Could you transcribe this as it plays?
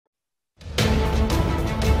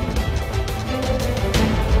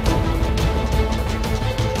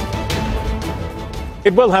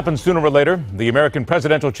It will happen sooner or later. The American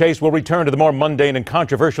presidential chase will return to the more mundane and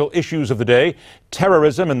controversial issues of the day.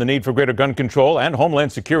 Terrorism and the need for greater gun control and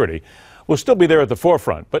homeland security will still be there at the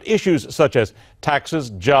forefront. But issues such as taxes,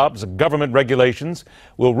 jobs, government regulations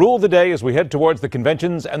will rule the day as we head towards the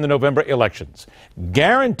conventions and the November elections.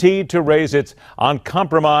 Guaranteed to raise its "on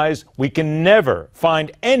compromise, we can never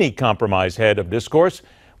find any compromise" head of discourse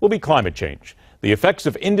will be climate change. The effects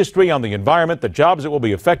of industry on the environment, the jobs that will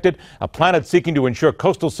be affected, a planet seeking to ensure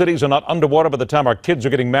coastal cities are not underwater by the time our kids are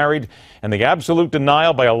getting married, and the absolute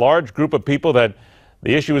denial by a large group of people that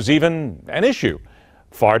the issue is even an issue.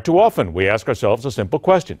 Far too often, we ask ourselves a simple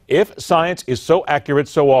question. If science is so accurate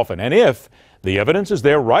so often, and if the evidence is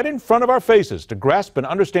there right in front of our faces to grasp and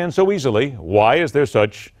understand so easily, why is there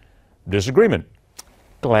such disagreement?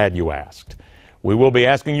 Glad you asked. We will be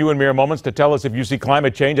asking you in mere moments to tell us if you see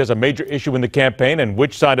climate change as a major issue in the campaign and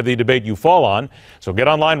which side of the debate you fall on. So get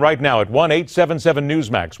online right now at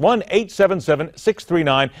 1-877-Newsmax,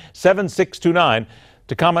 1-877-639-7629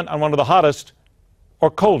 to comment on one of the hottest or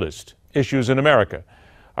coldest issues in America.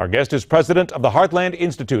 Our guest is president of the Heartland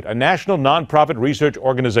Institute, a national nonprofit research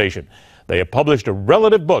organization. They have published a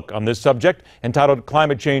relative book on this subject entitled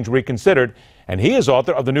Climate Change Reconsidered, and he is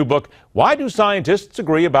author of the new book, Why Do Scientists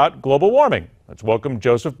Agree About Global Warming? Let's welcome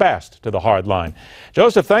Joseph Bast to the Hard Line.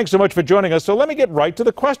 Joseph, thanks so much for joining us. So let me get right to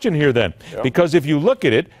the question here then. Yep. Because if you look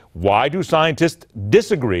at it, why do scientists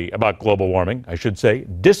disagree about global warming? I should say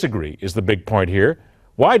disagree is the big point here.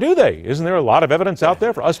 Why do they? Isn't there a lot of evidence out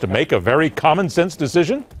there for us to make a very common sense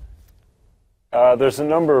decision? There's a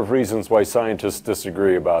number of reasons why scientists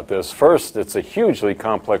disagree about this. First, it's a hugely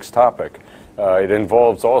complex topic. It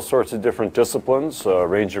involves all sorts of different disciplines,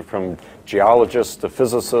 ranging from geologists to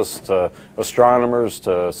physicists to astronomers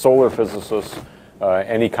to solar physicists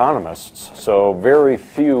and economists. So very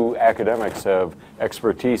few academics have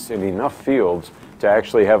expertise in enough fields to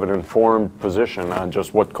actually have an informed position on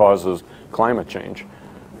just what causes climate change.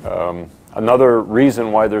 Another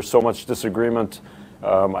reason why there's so much disagreement,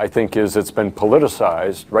 I think, is it's been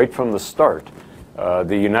politicized right from the start.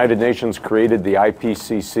 The United Nations created the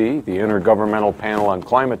IPCC, the Intergovernmental Panel on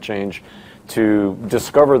Climate Change, to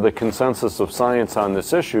discover the consensus of science on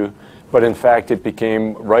this issue, but in fact it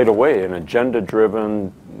became right away an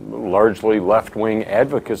agenda-driven, largely left-wing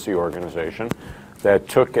advocacy organization that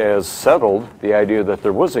took as settled the idea that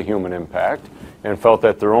there was a human impact and felt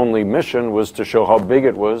that their only mission was to show how big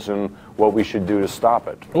it was and what we should do to stop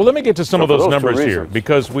it. Well, let me get to some of those numbers here,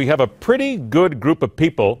 because we have a pretty good group of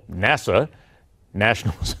people, NASA,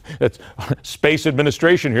 National Space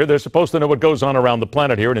Administration here. They're supposed to know what goes on around the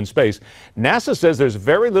planet here and in space. NASA says there's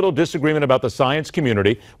very little disagreement about the science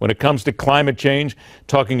community when it comes to climate change,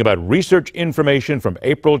 talking about research information from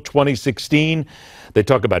April 2016. They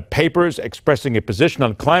talk about papers expressing a position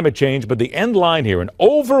on climate change, but the end line here, an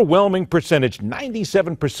overwhelming percentage,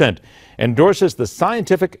 97%, endorses the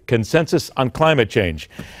scientific consensus on climate change.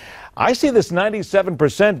 I see this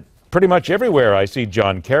 97% pretty much everywhere. I see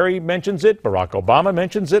John Kerry mentions it, Barack Obama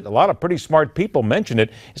mentions it, a lot of pretty smart people mention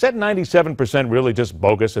it. Is that 97% really just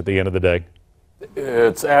bogus at the end of the day?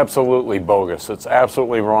 It's absolutely bogus. It's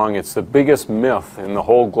absolutely wrong. It's the biggest myth in the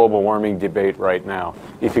whole global warming debate right now.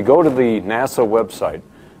 If you go to the NASA website,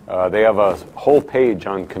 they have a whole page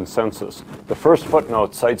on consensus. The first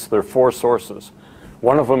footnote cites their 4 sources.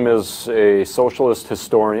 One of them is a socialist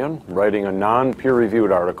historian writing a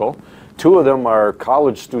non-peer-reviewed article. 2 of them are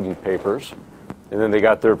college student papers, and then they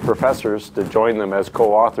got their professors to join them as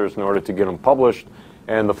co-authors in order to get them published.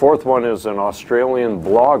 And the 4th one is an Australian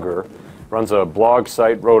blogger, runs a blog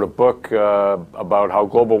site, wrote a book about how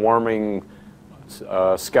global warming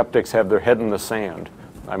skeptics have their head in the sand.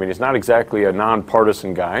 I mean, he's not exactly a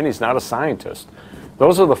nonpartisan guy, and he's not a scientist.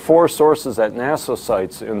 Those are the 4 sources that NASA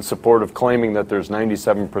cites in support of claiming that there's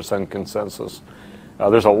 97% consensus.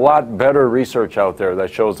 There's a lot better research out there that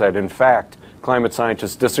shows that, in fact, climate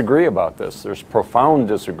scientists disagree about this. There's profound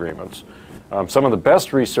disagreements. Some of the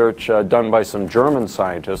best research done by some German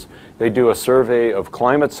scientists, they do a survey of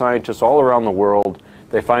climate scientists all around the world.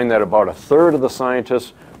 They find that about 1/3 of the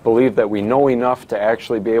scientists believe that we know enough to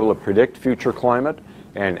actually be able to predict future climate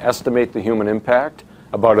and estimate the human impact.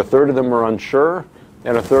 About 1/3 of them are unsure,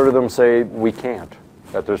 and 1/3 of them say we can't,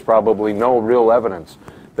 that there's probably no real evidence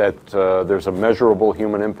that there's a measurable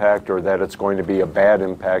human impact or that it's going to be a bad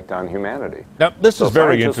impact on humanity. Now, this is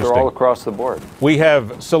very interesting. Scientists are all across the board. We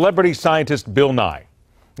have celebrity scientist Bill Nye.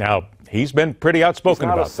 Now, he's been pretty outspoken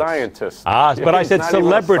about this. He's not a scientist. But I said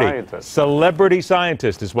celebrity. Celebrity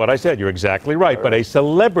scientist is what I said. You're exactly right. But a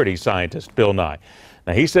celebrity scientist, Bill Nye.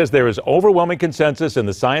 Now, he says there is overwhelming consensus in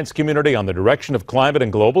the science community on the direction of climate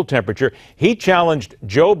and global temperature. He challenged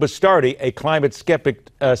Joe Bastardi, a climate skeptic,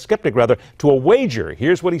 to a wager.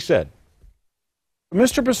 Here's what he said.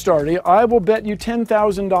 Mr. Bastardi, I will bet you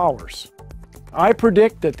 $10,000. I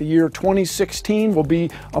predict that the year 2016 will be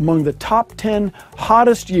among the top 10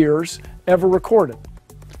 hottest years ever recorded.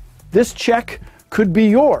 This check could be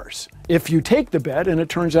yours if you take the bet and it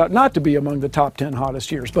turns out not to be among the top 10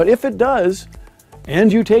 hottest years. But if it does,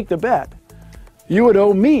 and you take the bet, you would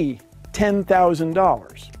owe me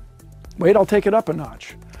 $10,000. Wait, I'll take it up a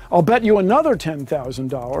notch. I'll bet you another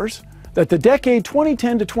 $10,000 that the decade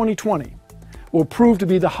 2010 to 2020 will prove to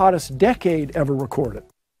be the hottest decade ever recorded.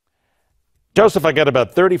 Joseph, I got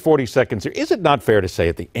about 30, 40 seconds here. Is it not fair to say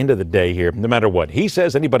at the end of the day here, no matter what he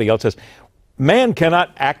says, anybody else says, man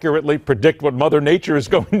cannot accurately predict what Mother Nature is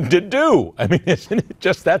going to do? I mean, isn't it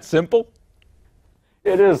just that simple?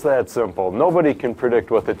 It is that simple. Nobody can predict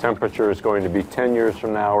what the temperature is going to be 10 years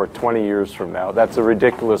from now or 20 years from now. That's a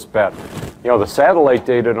ridiculous bet. You know, the satellite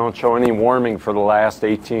data don't show any warming for the last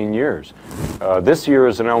 18 years. This year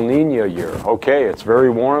is an El Nino year. Okay, it's very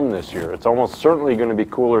warm this year. It's almost certainly going to be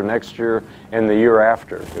cooler next year and the year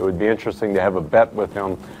after. It would be interesting to have a bet with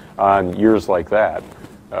him on years like that.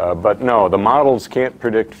 But no, the models can't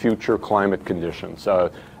predict future climate conditions.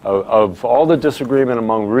 Of all the disagreement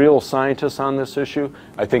among real scientists on this issue,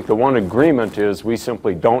 I think the one agreement is we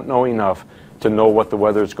simply don't know enough to know what the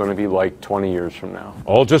weather is going to be like 20 years from now.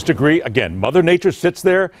 All just agree. Again, Mother Nature sits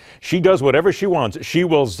there. She does whatever she wants. She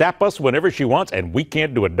will zap us whenever she wants, and we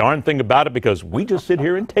can't do a darn thing about it because we just sit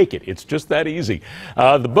here and take it. It's just that easy.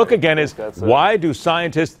 The book, again, is Why Do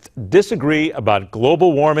Scientists Disagree About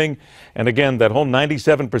Global Warming? And again, that whole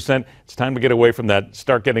 97%, it's time to get away from that,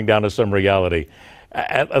 start getting down to some reality,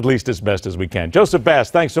 at least as best as we can. Joseph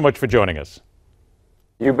Bast, thanks so much for joining us.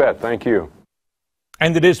 You bet. Thank you.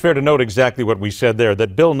 And it is fair to note exactly what we said there,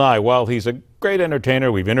 that Bill Nye, while he's a great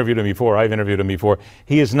entertainer, we've interviewed him before, I've interviewed him before,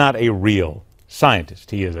 he is not a real scientist.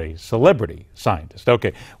 He is a celebrity scientist.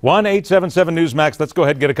 Okay, 1-877-Newsmax. Let's go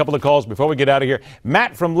ahead and get a couple of calls before we get out of here.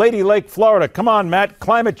 Matt from Lady Lake, Florida. Come on, Matt.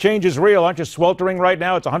 Climate change is real. Aren't you sweltering right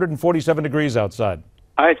now? It's 147 degrees outside.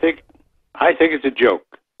 I think it's a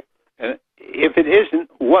joke. And if it isn't,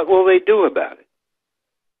 what will they do about it?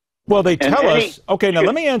 Well, they tell us, okay, now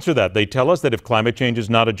let me answer that. They tell us that if climate change is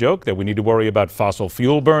not a joke, that we need to worry about fossil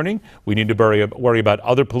fuel burning, we need to worry about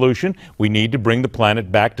other pollution, we need to bring the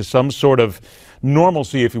planet back to some sort of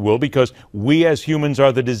normalcy, if you will, because we as humans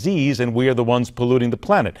are the disease and we are the ones polluting the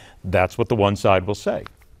planet. That's what the one side will say.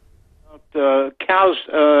 Cows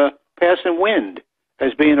passing wind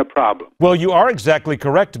as being a problem. Well, you are exactly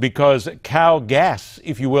correct, because cow gas,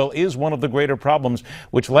 if you will, is one of the greater problems,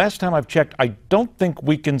 which last time I've checked, I don't think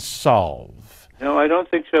we can solve. No, I don't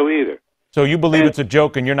think so either. So you believe it's a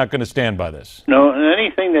joke and you're not going to stand by this? No, and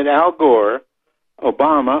anything that Al Gore,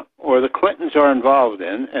 Obama, or the Clintons are involved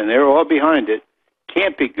in, and they're all behind it,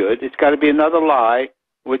 can't be good. It's got to be another lie,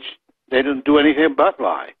 which they don't do anything but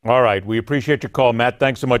lie. All right. We appreciate your call, Matt.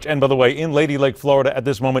 Thanks so much. And by the way, in Lady Lake, Florida, at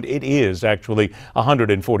this moment, it is actually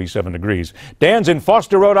 147 degrees. Dan's in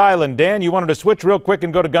Foster, Rhode Island. Dan, you wanted to switch real quick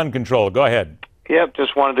and go to gun control. Go ahead. Yep,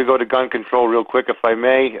 just wanted to go to gun control real quick, if I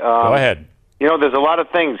may. Go ahead. You know, there's a lot of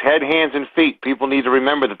things, head, hands, and feet. People need to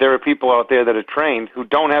remember that there are people out there that are trained who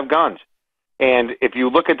don't have guns. And if you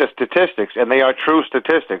look at the statistics, and they are true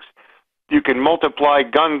statistics, you can multiply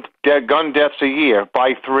gun deaths a year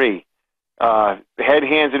by 3. Head,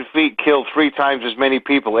 hands, and feet kill 3 times as many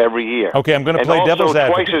people every year. Okay, I'm going to play devil's advocate.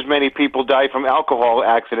 And also twice as many people die from alcohol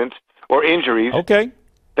accidents or injuries. Okay,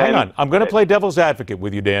 hang on. I'm going to play devil's advocate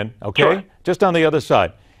with you, Dan, okay? Sure. Just on the other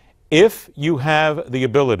side. If you have the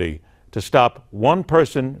ability to stop one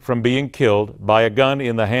person from being killed by a gun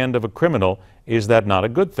in the hand of a criminal, is that not a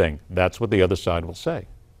good thing? That's what the other side will say.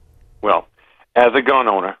 Well, as a gun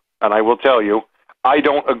owner, and I will tell you, I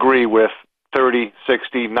don't agree with 30,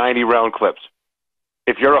 60, 90 round clips.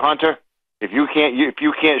 If you're a hunter, if you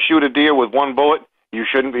can't shoot a deer with 1 bullet, you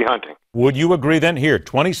shouldn't be hunting. Would you agree then? Here,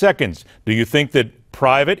 20 seconds. Do you think that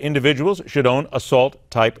private individuals should own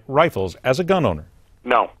assault-type rifles as a gun owner?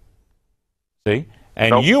 No. See?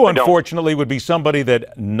 And nope, you, unfortunately, would be somebody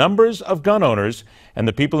that numbers of gun owners and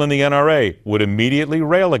the people in the NRA would immediately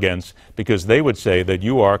rail against, because they would say that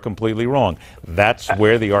you are completely wrong. That's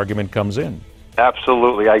where the argument comes in.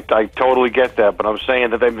 Absolutely. I totally get that, but I'm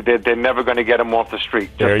saying that they're never going to get them off the street.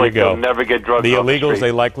 Just there you like go. They'll never get drugs the off the street. illegals,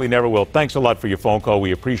 they likely never will. Thanks a lot for your phone call.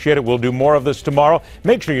 We appreciate it. We'll do more of this tomorrow.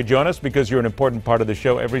 Make sure you join us, because you're an important part of the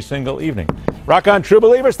show every single evening. Rock on, true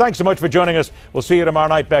believers. Thanks so much for joining us. We'll see you tomorrow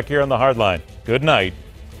night back here on the Hardline. Good night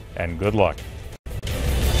and good luck.